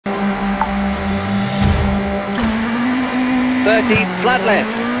13, flat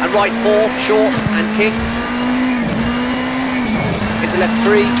left, and right 4, short, and kinks. Into left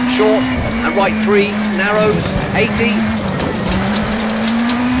 3, short, and right 3, narrows, 80.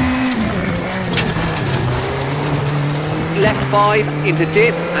 Left 5, into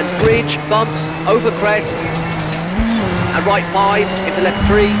dip, and bridge, bumps, over crest. And right 5, into left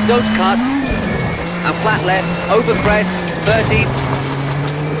 3, don't cut. And flat left, over crest, 30.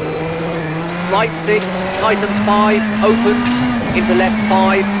 Right 6, tightens 5, opens, into left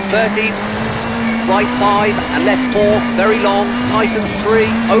 5, 30. Right 5 and left 4, very long, tightens 3,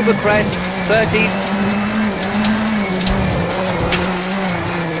 over crest, 30.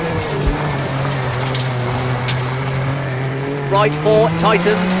 Right 4,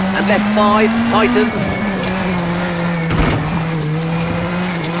 tightens, and left 5, tightens.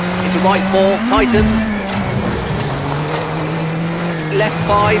 Into right 4, tightens. Left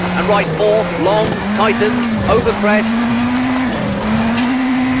 5 and right 4, long, tightens, over crest.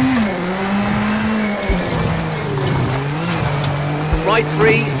 Right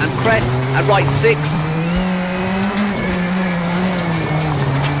 3 and crest and right 6.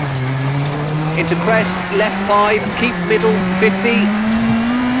 Into crest, left 5, keep middle, 50.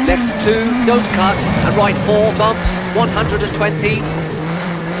 Left 2, don't cut, and right 4, bumps, 120.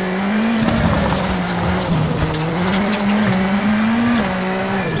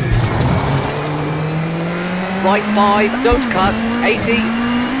 Right 5, don't cut, 80.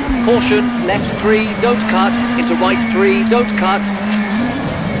 Caution, left 3, don't cut, into right 3, don't cut.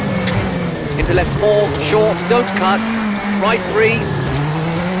 Into left 4, short, don't cut, right 3.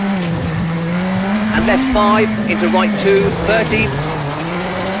 And left 5, into right 2, 30.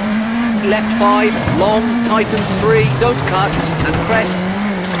 Left 5, long, tightens 3, don't cut, and crest.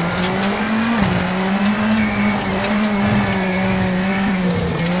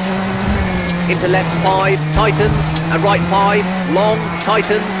 Into left 5, tightens, and right 5, long,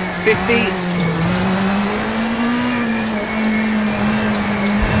 tightens, 50.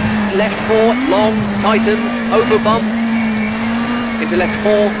 Left 4, long, tightens, over bump. Into left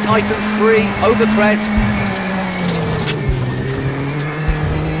 4, tightens 3, over crest.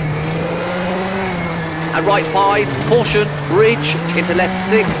 And right 5, caution, bridge, into left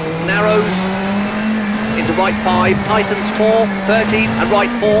 6, narrows. Into right 5, tightens 4, 30, and right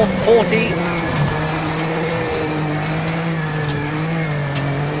 4, 40.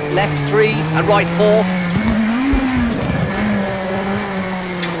 Left 3 and right 4.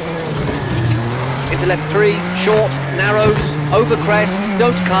 Into left 3, short, narrows, over crest,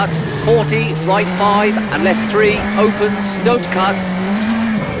 don't cut, 40, right 5 and left 3, opens, don't cut.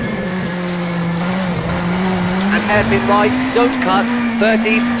 And hairpin right, don't cut,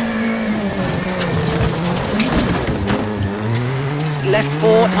 30. Left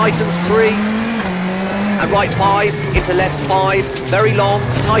 4, tightens 3. And right 5, into left 5, very long,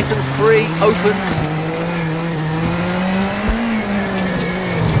 tightens 3, opens.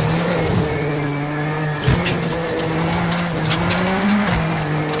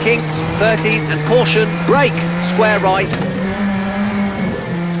 Kinks, 30, and caution, brake, square right.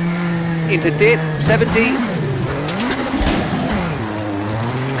 Into dip, 70.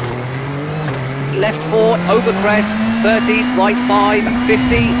 Left 4, over crest, 30, right 5,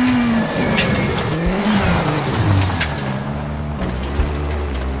 50.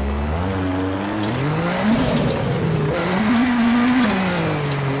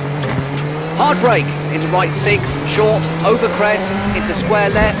 Hard brake, into right 6, short, over crest, into square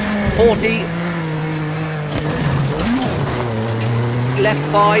left, 40. Left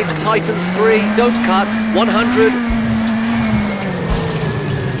 5, tightens 3, don't cut, 100.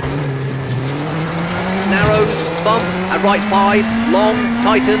 Narrows, bump, and right 5, long,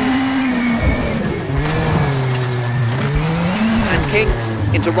 tightens. And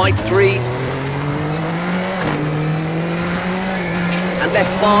kinks, into right 3. And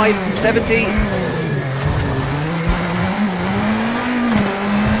left 5, 70.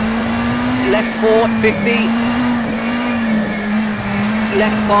 Left 4, 50.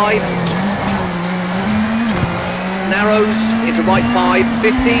 Left 5. Narrows, into right 5,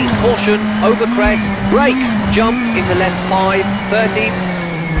 50. Caution, over crest. Brake, jump, into left 5, 30.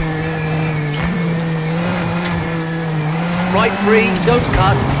 Right 3, don't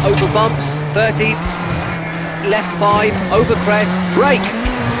cut, over bumps, 30. Left 5, over crest, brake.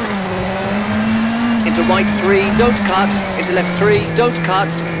 Into right 3, don't cut, into left 3, don't cut.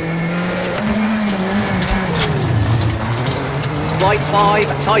 Right 5,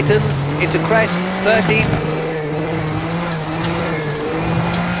 tightens, into crest, 30.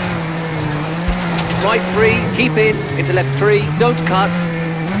 Right 3, keep in, into left 3, don't cut.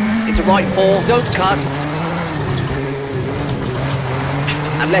 Into right 4, don't cut.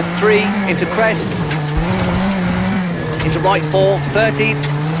 and left 3 into crest, into right 4, 30,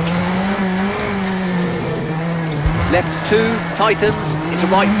 left 2, tightens, into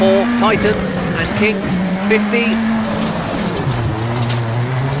right 4, tightens, and kinks, 50,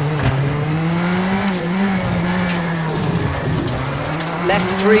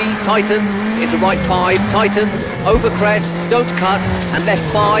 left 3, tightens, into right 5, tightens, over crest, don't cut, and left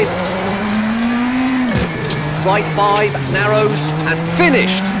 5, right 5, narrows, and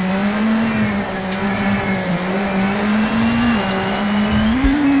finished!